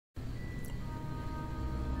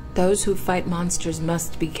Those who fight monsters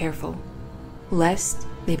must be careful, lest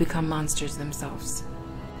they become monsters themselves.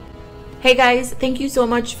 Hey guys, thank you so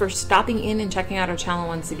much for stopping in and checking out our channel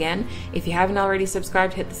once again. If you haven't already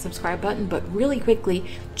subscribed, hit the subscribe button, but really quickly,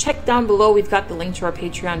 check down below. We've got the link to our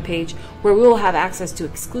Patreon page where we will have access to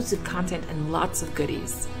exclusive content and lots of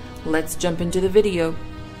goodies. Let's jump into the video.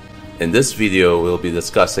 In this video, we'll be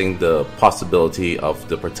discussing the possibility of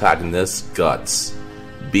the protagonist, Guts,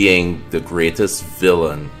 being the greatest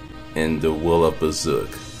villain in the world of Berserk.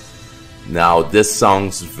 Now, this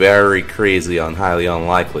sounds very crazy and highly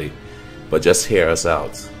unlikely, but just hear us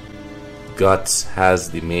out. Guts has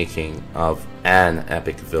the making of an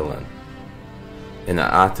epic villain. In an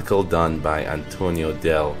article done by Antonio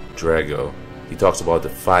Del Drago, he talks about the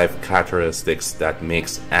 5 characteristics that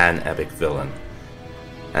makes an epic villain.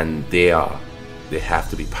 And they have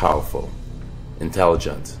to be powerful,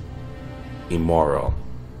 intelligent, immoral,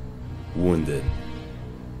 wounded,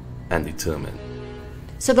 and determined.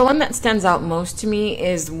 So the one that stands out most to me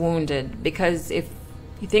is wounded, because if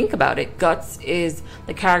you think about it, Guts is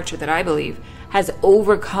the character that I believe has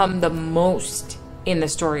overcome the most in the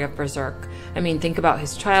story of Berserk. I mean, think about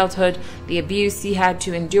his childhood, the abuse he had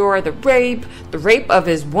to endure, the rape of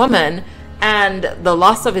his woman, and the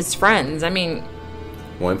loss of his friends. I mean,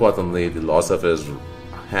 more importantly, the loss of his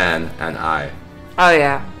hand and eye. Oh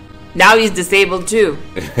yeah. Now he's disabled too.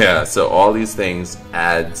 Yeah, so all these things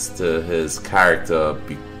adds to his character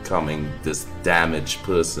becoming this damaged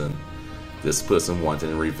person. This person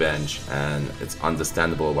wanting revenge, and it's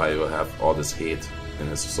understandable why he will have all this hate in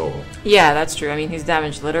his soul. Yeah, that's true. I mean, he's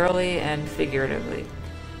damaged literally and figuratively.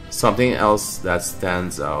 Something else that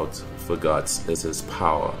stands out for Guts is his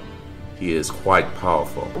power. He is quite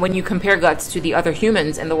powerful. When you compare Guts to the other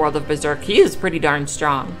humans in the world of Berserk, he is pretty darn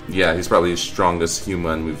strong. Yeah, he's probably the strongest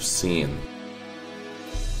human we've seen.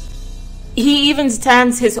 He even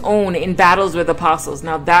stands his own in battles with apostles.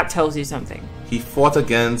 Now that tells you something. He fought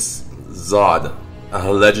against Zod,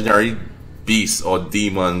 a legendary beast or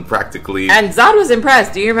demon practically. And Zod was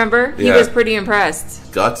impressed, do you remember? He was pretty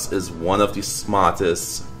impressed. Guts is one of the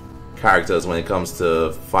smartest characters when it comes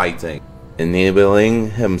to fighting,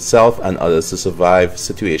 enabling himself and others to survive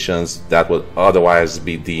situations that would otherwise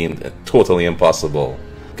be deemed totally impossible.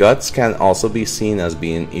 Guts can also be seen as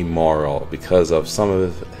being immoral because of some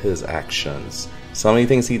of his actions. Some of the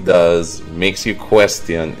things he does makes you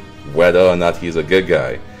question whether or not he's a good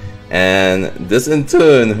guy. And this in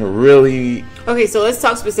turn really... Okay, so let's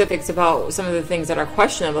talk specifics about some of the things that are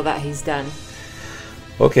questionable that he's done.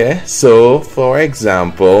 Okay, so for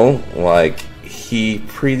example, like, he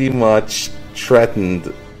pretty much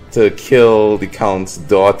threatened to kill the Count's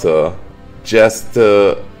daughter just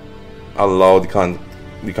to allow the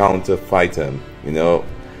Count to fight him, you know.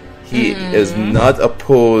 He is not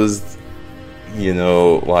opposed, you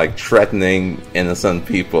know, like threatening innocent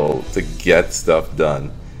people to get stuff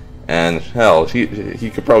done. And hell, he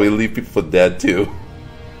could probably leave people for dead too.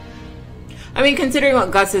 I mean, considering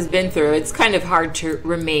what Guts has been through, it's kind of hard to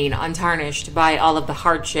remain untarnished by all of the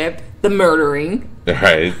hardship, the murdering.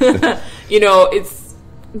 Right. You know, it's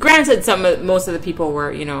granted most of the people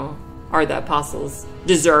were, you know, are the apostles,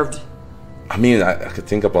 deserved. I mean, I could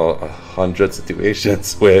think about 100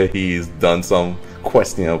 situations where he's done some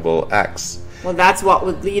questionable acts. Well, that's what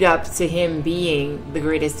would lead up to him being the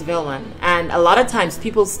greatest villain. And a lot of times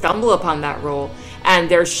people stumble upon that role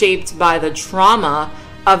and they're shaped by the trauma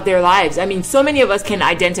of their lives. I mean, so many of us can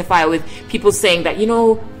identify with people saying that, you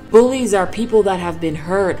know, bullies are people that have been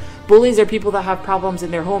hurt. Bullies are people that have problems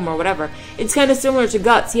in their home or whatever. It's kind of similar to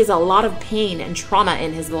Guts. He has a lot of pain and trauma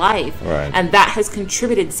in his life. Right. And that has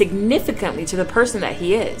contributed significantly to the person that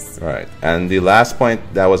he is. Right. And the last point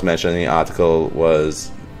that was mentioned in the article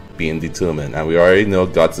was being determined. And we already know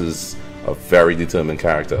Guts is a very determined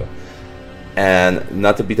character. And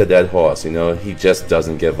not to beat a dead horse, you know, he just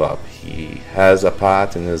doesn't give up. He has a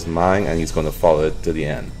path in his mind and he's going to follow it to the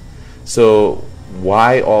end. So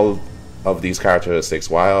why all of these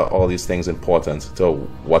characteristics, why are all these things important to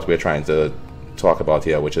what we're trying to talk about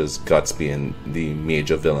here, which is Guts being the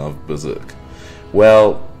major villain of Berserk?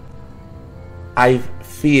 Well, I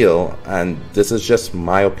feel, and this is just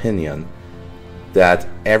my opinion, that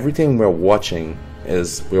everything we're watching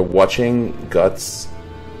is we're watching Guts,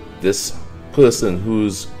 this person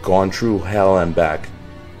who's gone through hell and back,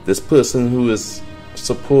 this person who is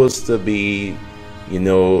supposed to be, you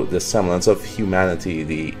know, the semblance of humanity,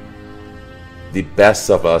 the best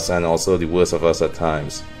of us and also the worst of us at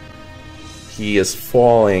times. He is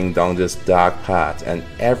falling down this dark path and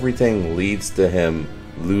everything leads to him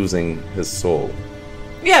losing his soul.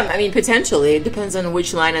 Yeah, I mean, potentially. It depends on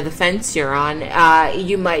which line of the fence you're on.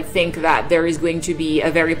 You might think that there is going to be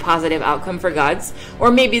a very positive outcome for Guts,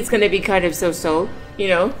 or maybe it's going to be kind of so-so, you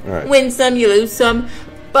know? Right. Win some, you lose some.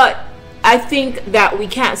 But I think that we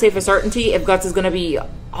can't say for certainty if Guts is going to be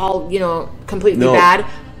all, you know, completely bad.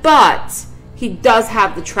 But he does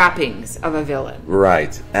have the trappings of a villain.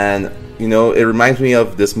 Right. And, you know, it reminds me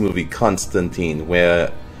of this movie, Constantine,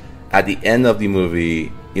 where at the end of the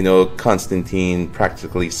movie, you know, Constantine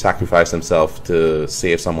practically sacrificed himself to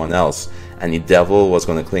save someone else, and the devil was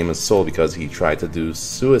going to claim his soul because he tried to do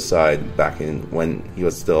suicide back in when he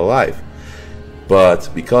was still alive. But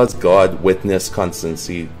because God witnessed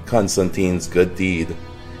Constantine's good deed,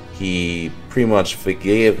 he pretty much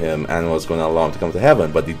forgave him and was going to allow him to come to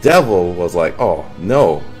heaven. But the devil was like, oh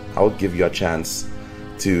no, I'll give you a chance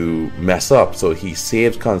to mess up. So he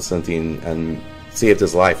saved Constantine and saved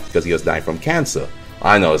his life because he was dying from cancer.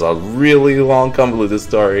 I know it's a really long, convoluted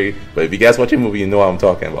story, but if you guys watch the movie, you know what I'm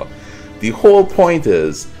talking about. The whole point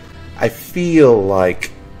is, I feel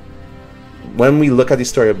like when we look at the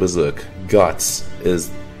story of Berserk, Guts is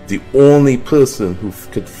the only person who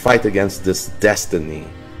could fight against this destiny,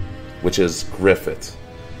 which is Griffith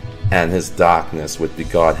and his darkness with the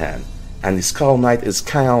God Hand. And the Skull Knight is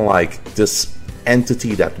kind of like this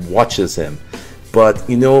entity that watches him. But,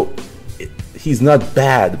 you know, he's not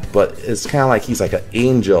bad, but it's kind of like he's like an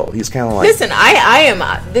angel. He's kind of like... Listen, I am...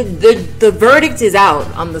 The verdict is out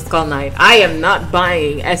on the Skull Knight. I am not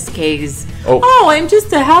buying SK's... Oh, I'm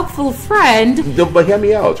just a helpful friend. No, but hear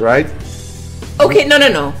me out, right? Okay,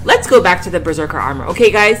 no. Let's go back to the Berserker armor.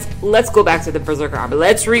 Okay, guys? Let's go back to the Berserker armor.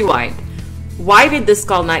 Let's rewind. Why did the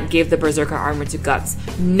Skull Knight give the Berserker armor to Guts?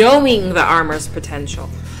 Knowing the armor's potential.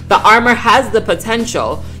 The armor has the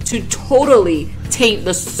potential to totally taint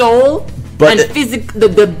the soul... But and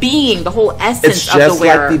the being, the whole essence of the wearer. It's just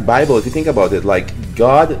like the Bible, if you think about it. Like,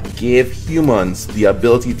 God gave humans the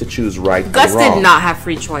ability to choose right and Guts wrong. did not have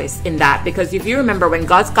free choice in that. Because if you remember, when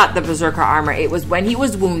Guts got the Berserker armor, it was when he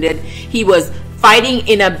was wounded. He was fighting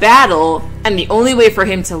in a battle, and the only way for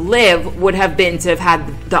him to live would have been to have had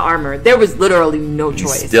the armor. There was literally no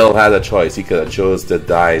choice. He still had a choice. He could have chose to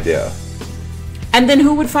die there. And then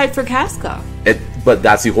who would fight for Casca? But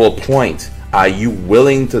that's the whole point. Are you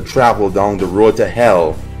willing to travel down the road to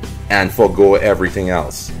hell and forgo everything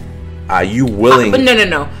else? Are you willing? But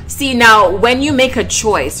no. See, now, when you make a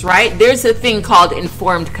choice, right, there's a thing called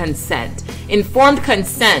informed consent. Informed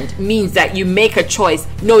consent means that you make a choice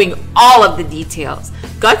knowing all of the details.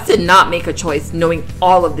 Guts did not make a choice knowing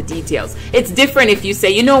all of the details. It's different if you say,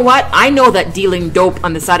 you know what, I know that dealing dope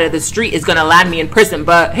on the side of the street is going to land me in prison,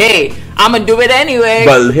 but hey, I'm going to do it anyway.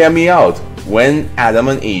 But hear me out. When Adam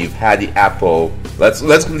and Eve had the apple, let's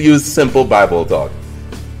use simple Bible talk.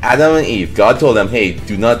 Adam and Eve, God told them, hey,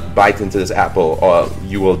 do not bite into this apple or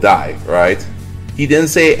you will die, right? He didn't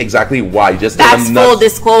say exactly why. Just that's full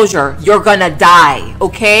disclosure. You're gonna die,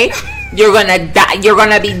 okay? You're gonna die. You're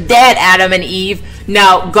gonna be dead, Adam and Eve.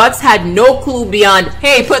 Now, Guts had no clue beyond,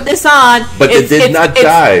 hey, put this on. But they did not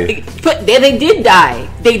die. They did die.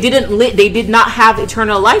 They didn't. They did not have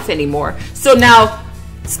eternal life anymore. So now,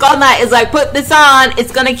 Skull Knight is like, put this on.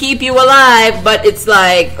 It's gonna keep you alive. But it's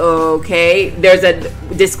like, okay, there's a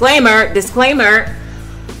disclaimer.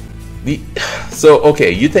 So,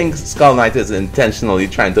 okay, you think Skull Knight is intentionally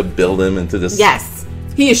trying to build him into this? Yes.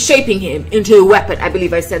 He is shaping him into a weapon. I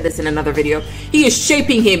believe I said this in another video. He is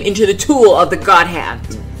shaping him into the tool of the God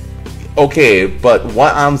Hand. Okay, but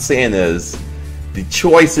what I'm saying is, the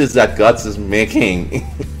choices that Guts is making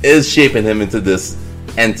is shaping him into this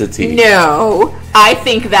entity. No, I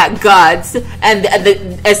think that Guts, and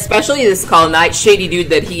especially the Skull Knight, shady dude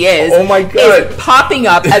that he is, oh my God, is popping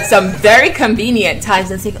up at some very convenient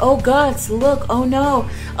times and saying, oh Guts, look, oh no,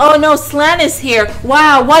 Slan is here,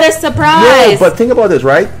 wow, what a surprise. No, but think about this,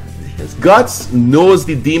 right? Guts knows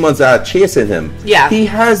the demons that are chasing him. Yeah. He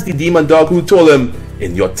has the demon dog who told him,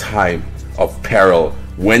 in your time of peril,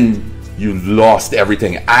 when you lost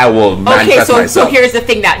everything, I will manifest myself. So here's the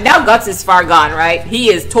thing now Guts is far gone, right?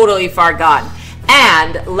 He is totally far gone.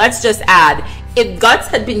 And let's just add, if Guts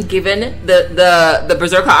had been given the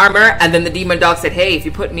Berserker armor and then the demon dog said, hey, if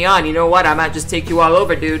you put me on, you know what, I might just take you all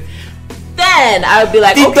over, dude. Then I would be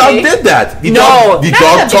like, the dog did that. The dog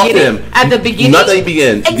talked to him. At the beginning? Not at the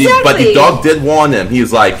beginning. Exactly. But the dog did warn him. He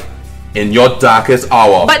was like, in your darkest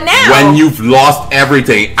hour, but now, when you've lost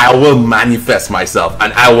everything, I will manifest myself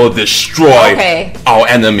and I will destroy our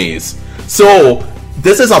enemies. So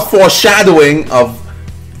this is a foreshadowing of.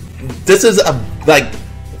 This is a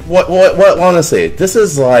what I want to say. This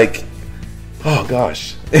is like, oh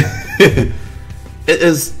gosh, it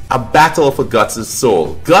is a battle for Guts'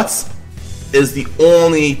 soul. Guts is the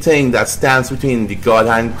only thing that stands between the God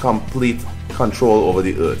and complete control over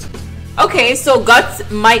the earth. Okay, so Guts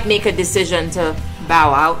might make a decision to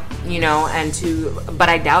bow out, you know, but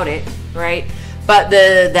I doubt it, right? But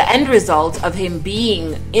the end result of him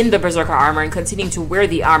being in the Berserker armor and continuing to wear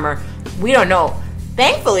the armor, we don't know.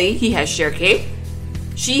 Thankfully, he has Shirke.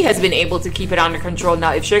 She has been able to keep it under control.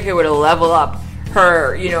 Now, if Shirke were to level up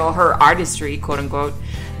her, you know, her artistry, quote unquote,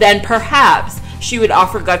 then perhaps she would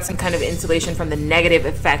offer Guts some kind of insulation from the negative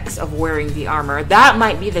effects of wearing the armor. That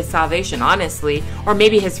might be the salvation, honestly. Or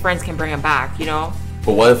maybe his friends can bring him back, you know?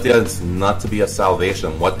 But what if there's not to be a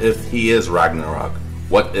salvation? What if he is Ragnarok?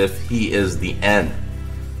 What if he is the end?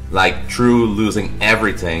 Like, True losing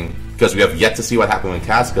everything, because we have yet to see what happened with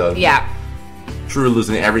Casca. Yeah. True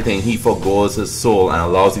losing everything, he forgoes his soul and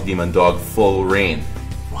allows the demon dog full reign.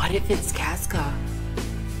 What if it's Casca?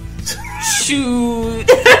 Shoot.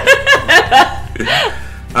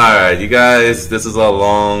 Alright, you guys, this is a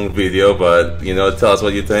long video, but, you know, tell us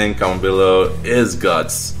what you think. Comment below. Is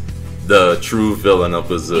Guts the true villain of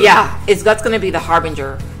Berserk? Yeah, is Guts going to be the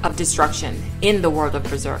harbinger of destruction in the world of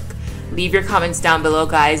Berserk? Leave your comments down below,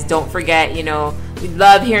 guys. Don't forget, you know, we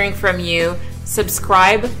love hearing from you.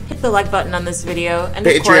 Subscribe, hit the like button on this video, and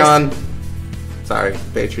Patreon. Sorry,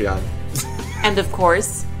 Patreon. And of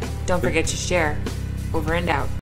course, don't forget to share. Over and out.